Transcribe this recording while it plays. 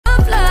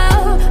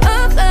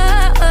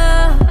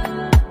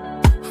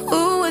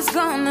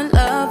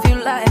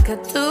I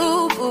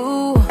do,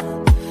 boo.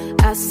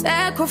 I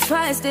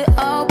sacrificed it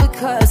all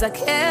because I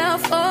care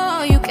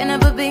for you. Can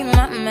never be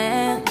my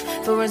man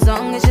for as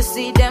long as you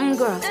see them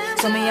girls.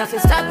 Tell me if it,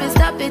 stop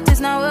it,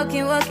 it's not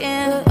working. All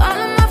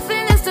of my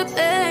fingers to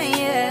pay,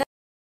 yeah.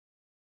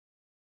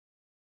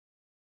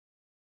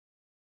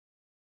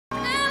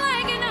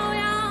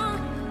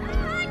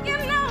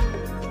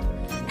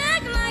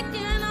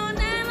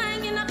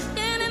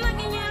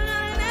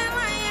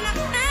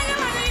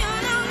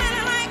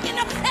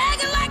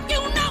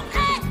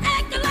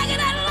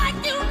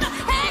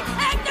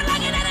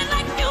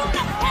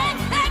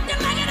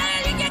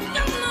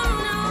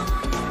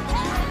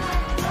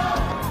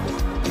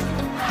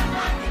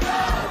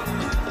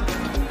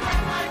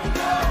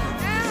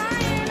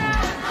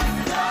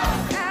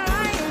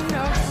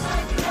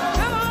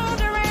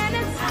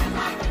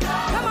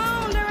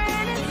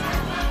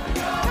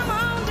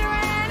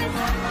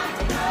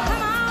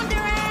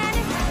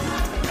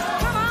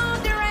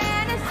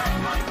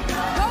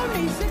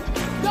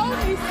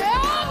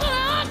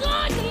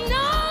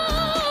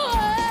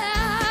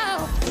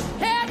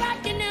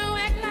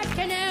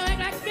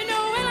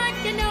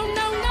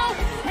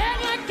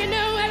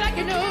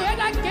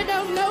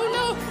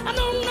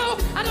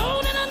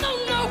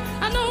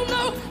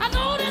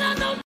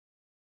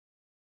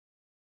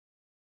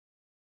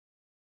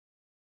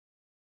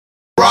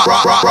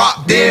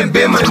 Rock, then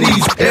bend my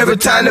knees every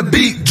time the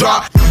beat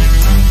drop.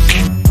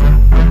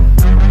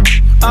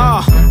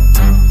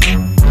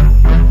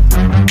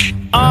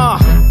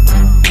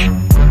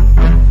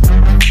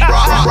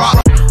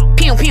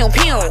 Pew, pew,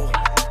 pew.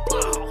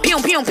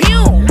 Pew, pew,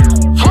 pew.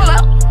 Hold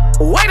up.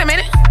 Wait a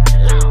minute.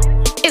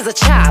 It's a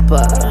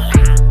chopper.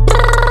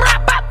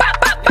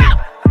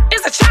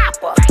 It's a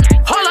chopper.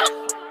 Hold up.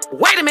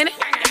 Wait a minute.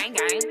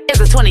 It's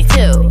a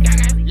 22.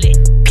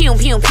 Pew,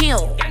 pew, pew.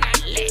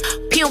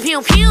 Pew,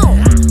 pew, pew.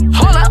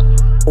 Hold up.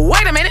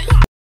 Wait a minute.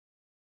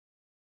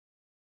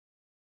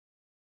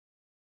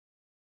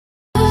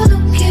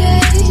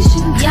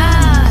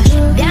 Yeah,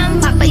 damn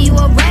papa, you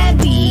a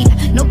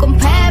rabbit. No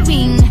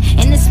comparing,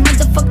 and it's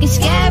motherfucking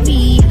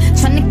scary.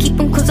 Tryna keep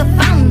them cause I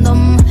found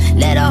them.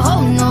 Let a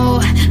hoe know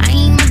I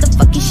ain't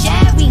motherfucking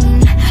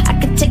sharing. I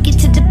could take you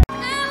to the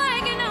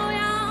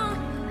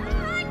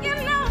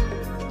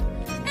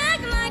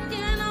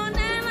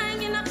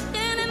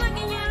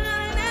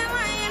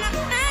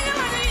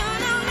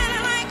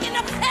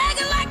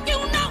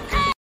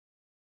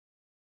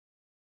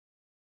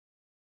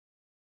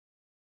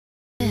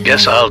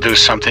Guess I'll do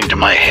something to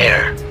my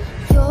hair.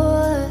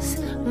 yours,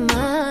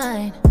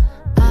 mine,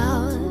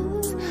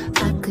 ours.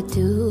 I could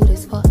do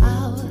this for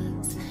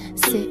hours.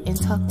 Sit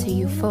and talk to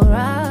you for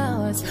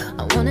hours.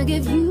 I wanna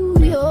give you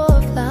your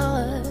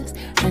flowers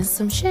and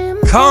some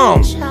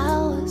champagne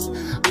showers.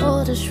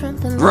 All the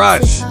shrimp and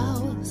Rush.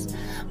 house.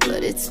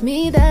 But it's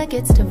me that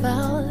gets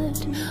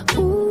devoured.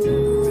 Ooh,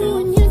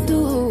 when you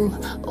do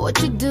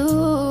what you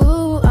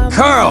do, I'm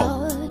Carl.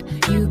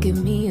 proud. You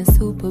give me a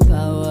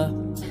superpower.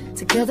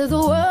 Together the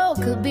world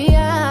could be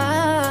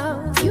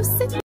ours. You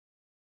sit.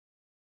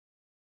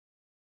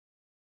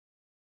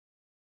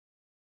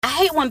 I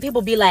hate when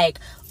people be like,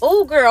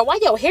 "Oh, girl, why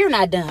your hair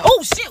not done?"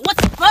 Oh shit, what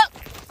the fuck?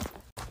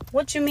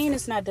 What you mean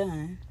it's not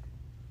done?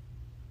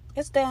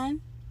 It's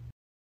done.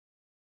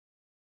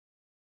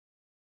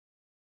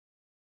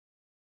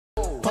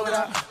 Pull it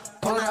up,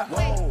 pull it up,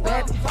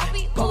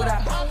 baby. Pull it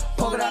up,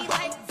 pull it up,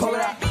 pull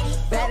it up,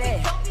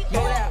 baby.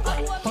 Pull it up,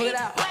 pull it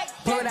up,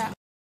 pull it up.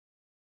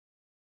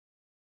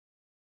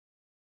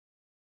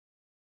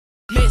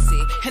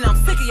 Messy, and I'm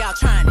sick of y'all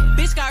trying it.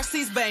 Bitch got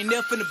receipts, but ain't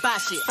never finna buy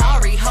shit.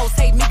 Sorry, hoes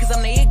hate me cause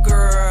I'm the it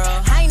girl.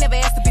 I ain't never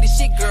asked to be the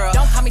shit girl.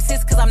 Don't call me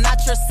sis cause I'm not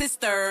your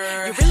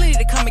sister. You really need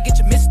to come and get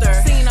your mister.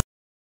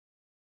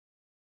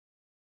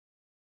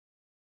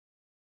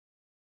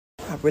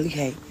 I really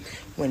hate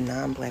when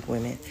non-black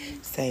women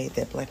say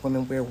that black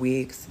women wear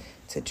wigs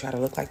to try to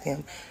look like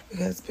them.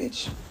 Because,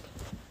 bitch,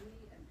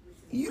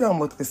 you don't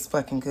look this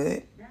fucking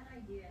good.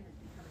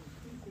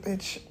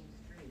 Bitch,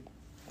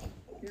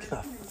 get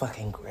a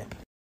fucking grip.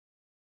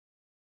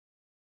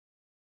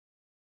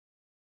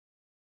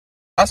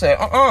 I said,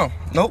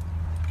 nope.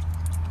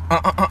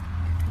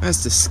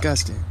 That's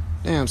disgusting.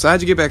 Damn, so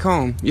how'd you get back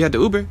home? You had the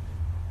Uber?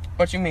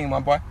 What you mean, my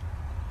boy?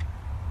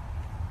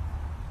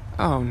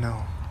 Oh,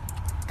 no.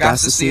 Got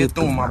to see it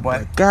through, my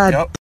boy. God.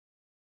 Yep.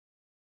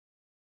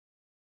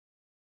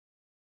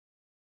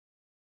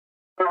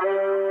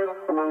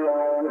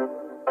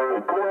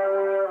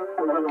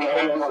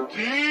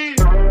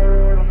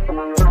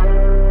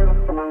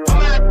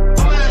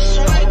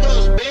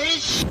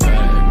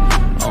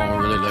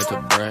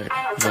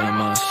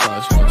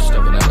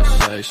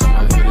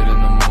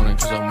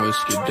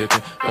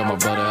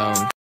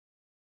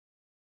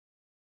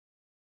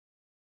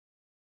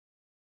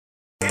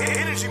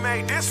 Energy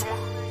made this one.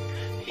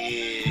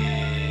 Yeah.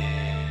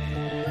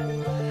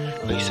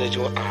 You said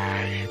you were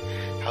alright.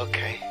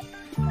 Okay.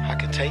 I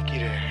can take you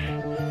there.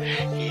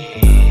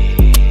 Yeah.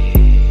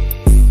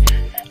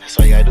 That's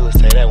all you gotta do is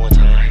say that one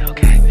time.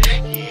 Okay.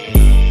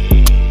 Yeah.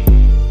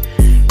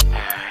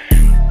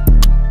 Alright.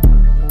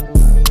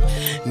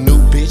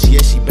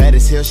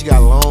 girl, she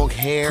got long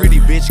hair. Pretty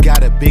bitch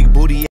got a big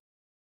booty.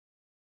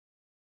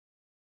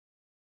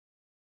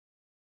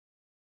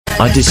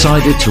 I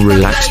decided to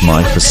relax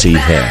my fussy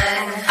hair.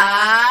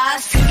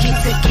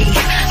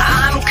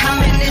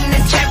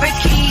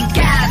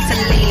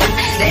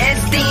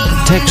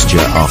 Texture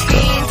after.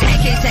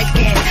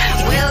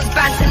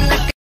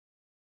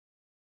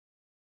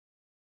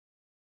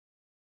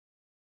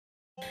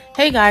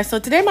 Hey guys, so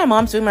today my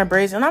mom's doing my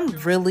braids and I'm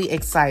really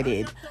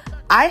excited.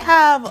 I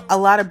have a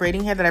lot of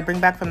braiding hair that I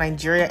bring back from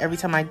Nigeria every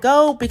time I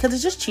go because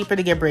it's just cheaper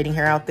to get braiding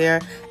hair out there.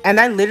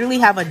 And I literally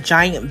have a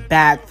giant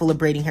bag full of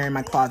braiding hair in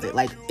my closet.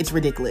 Like, it's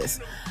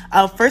ridiculous.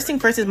 First thing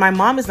first is my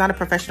mom is not a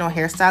professional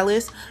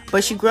hairstylist,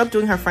 but she grew up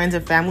doing her friends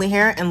and family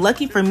hair. And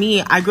lucky for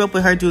me, I grew up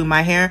with her doing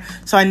my hair.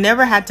 So I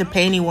never had to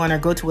pay anyone or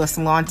go to a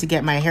salon to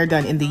get my hair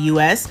done in the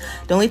US.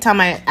 The only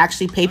time I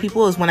actually pay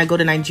people is when I go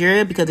to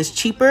Nigeria because it's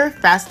cheaper,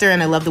 faster,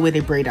 and I love the way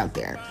they braid out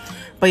there.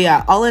 But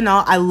yeah, all in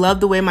all, I love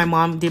the way my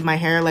mom did my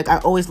hair. Like, I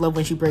always love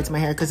when she braids my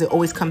hair because it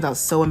always comes out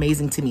so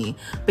amazing to me.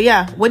 But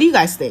yeah, what do you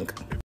guys think?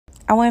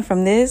 I went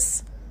from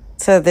this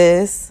to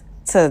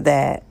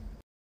that.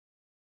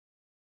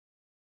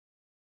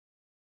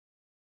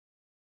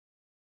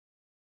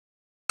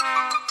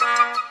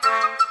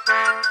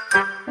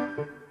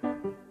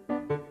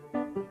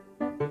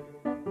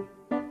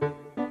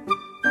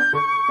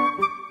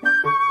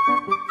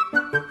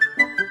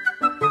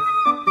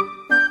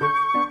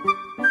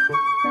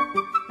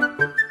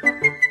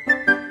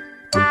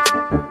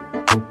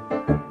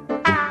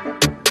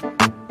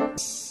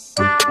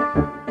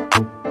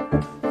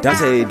 That's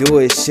how you do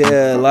it,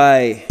 shit,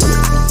 like.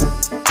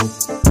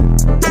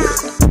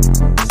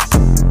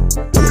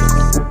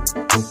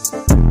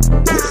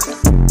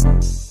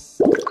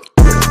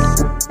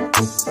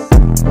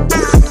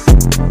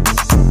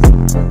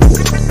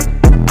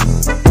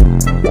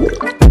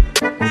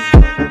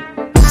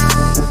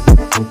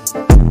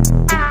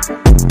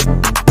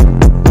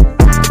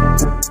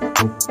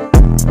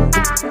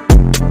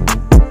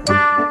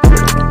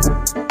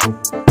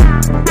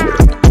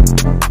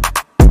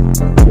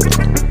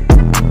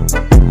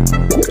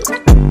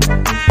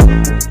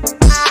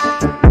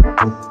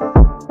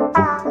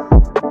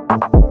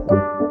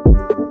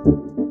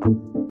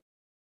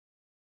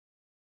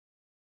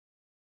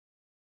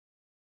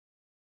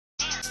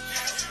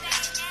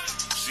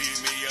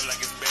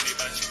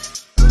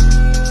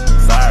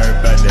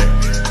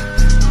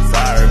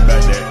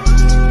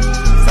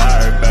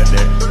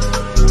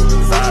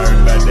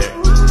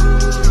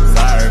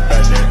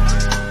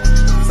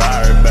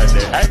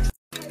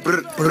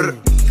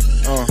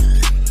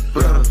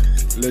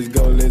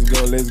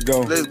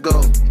 Let's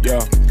go.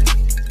 Yeah.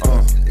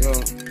 Yeah.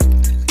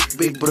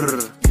 Big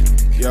brr.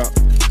 Yeah.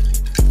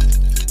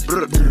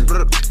 Brr, brr,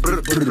 brr,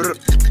 brr, brr.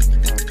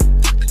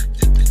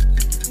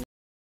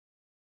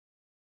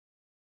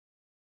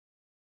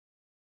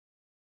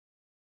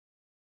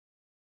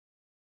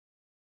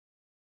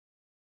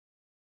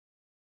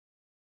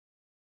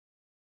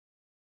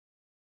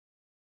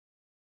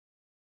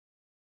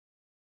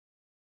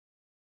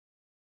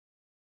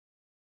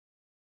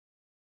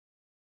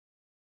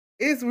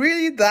 It's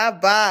really that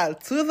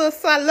bad. To the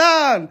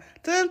salon.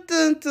 Dun,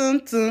 dun,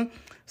 dun, dun.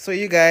 So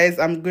you guys,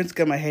 I'm going to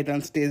get my hair done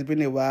today. It's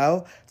been a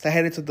while. So I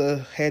headed to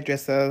the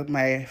hairdresser,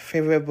 my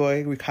favorite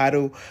boy,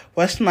 Ricardo.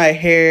 Washed my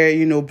hair,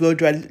 you know, blow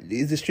dry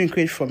is extreme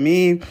great for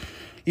me.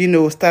 You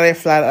know, started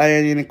flat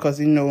ironing because,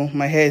 you know,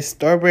 my hair is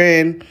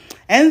stubborn.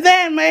 And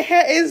then my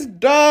hair is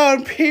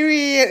done,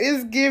 period.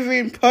 It's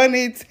giving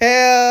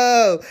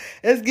ponytail.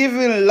 It's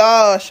giving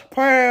lush.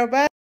 Pearl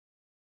back.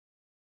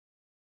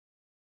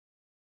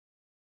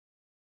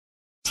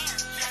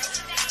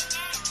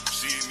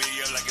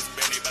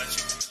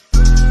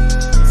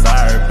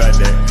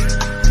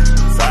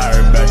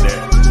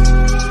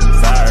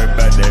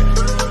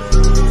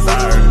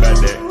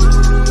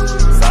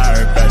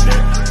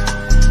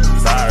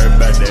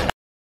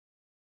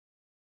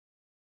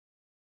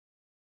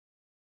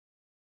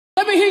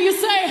 Let me hear you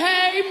say,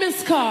 hey,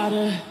 Miss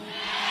Carter.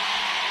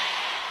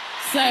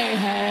 Say,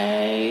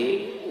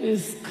 hey,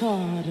 Miss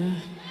Carter.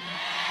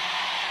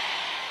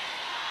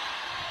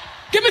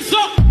 Give me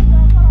some.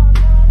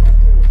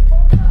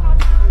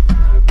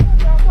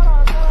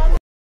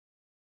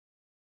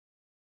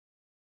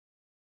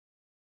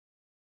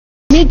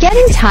 Me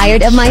getting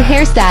tired of my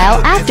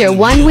hairstyle after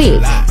 1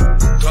 week.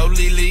 Go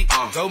Lily,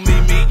 go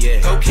Mimi,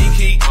 go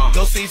Kiki,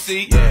 go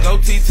CC, go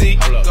TT,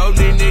 go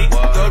Nene,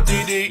 go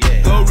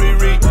DD, go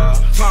Riri.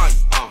 Time.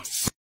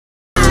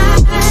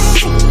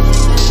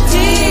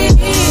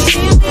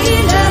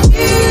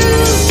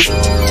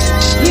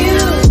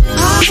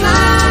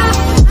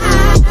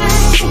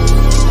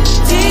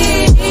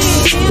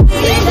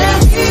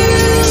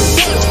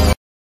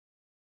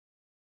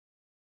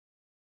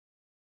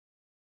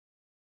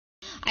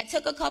 I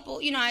took a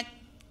couple, you know, I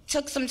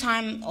took some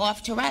time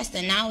off to rest,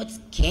 and now it's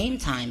game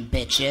time,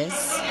 bitches.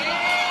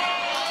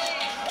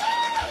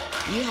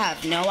 You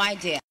have no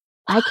idea.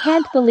 I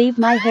can't believe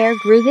my hair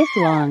grew this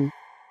long.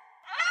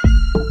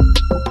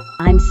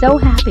 I'm so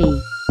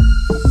happy.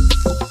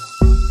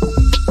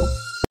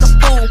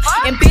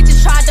 And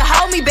bitches tried to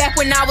hold me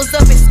when I was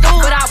up in school,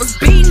 but I was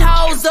beating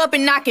hoes up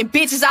and knocking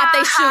bitches out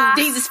they shoes.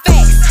 These is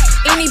facts.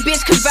 Any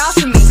bitch could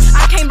vouch for me.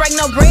 I can't break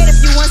no bread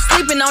if you weren't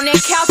sleeping on that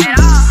couch with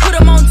me. Put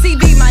them on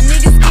TV, my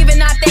niggas giving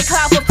out that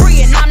clout for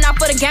free, and I'm not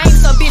for the game,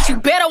 so bitch, you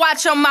better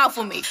watch your mouth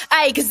for me.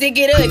 Ayy, cause it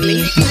get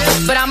ugly.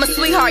 But I'm a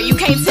sweetheart, you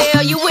can't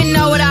tell. You wouldn't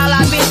know what all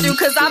I've been through,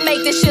 cause I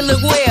make this shit look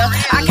well.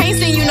 I can't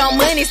send you no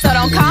money, so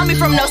don't call me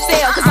from no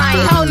cell, cause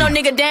I ain't hold no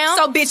nigga down.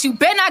 So bitch, you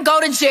better not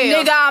go to jail.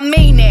 Nigga, I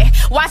mean that.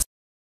 Watch.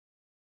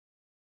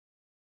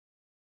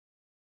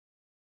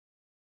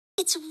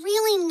 It's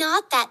really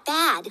not that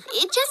bad.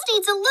 It just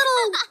needs a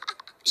little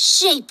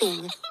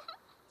shaping.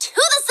 To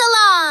the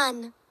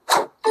salon!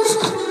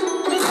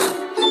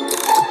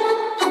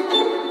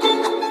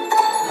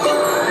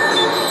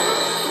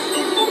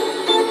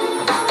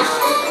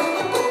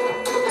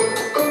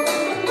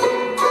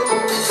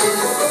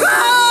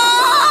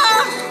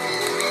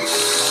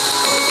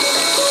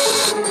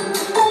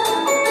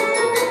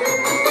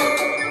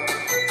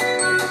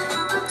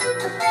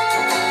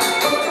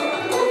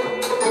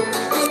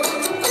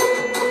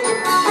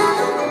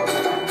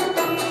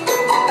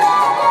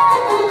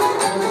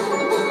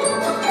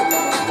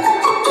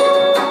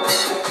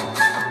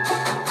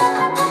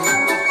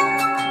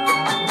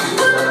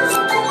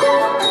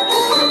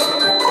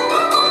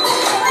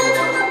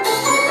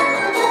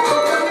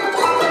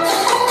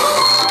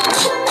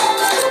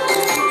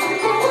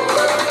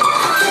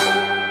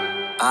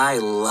 I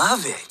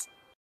love it.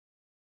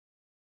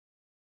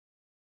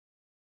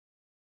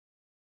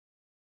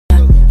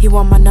 He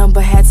want my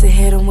number, had to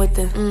hit him with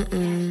the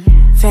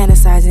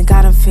fantasizing,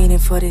 got him fiending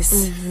for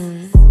this.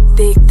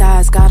 Thick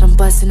thighs, got him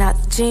busting out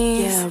the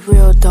jeans. Yeah,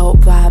 real dope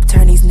vibe,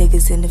 turn these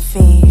niggas into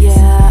fiends.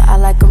 Yeah, I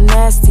like them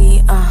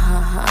nasty,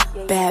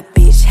 bad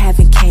bitch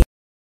having cake.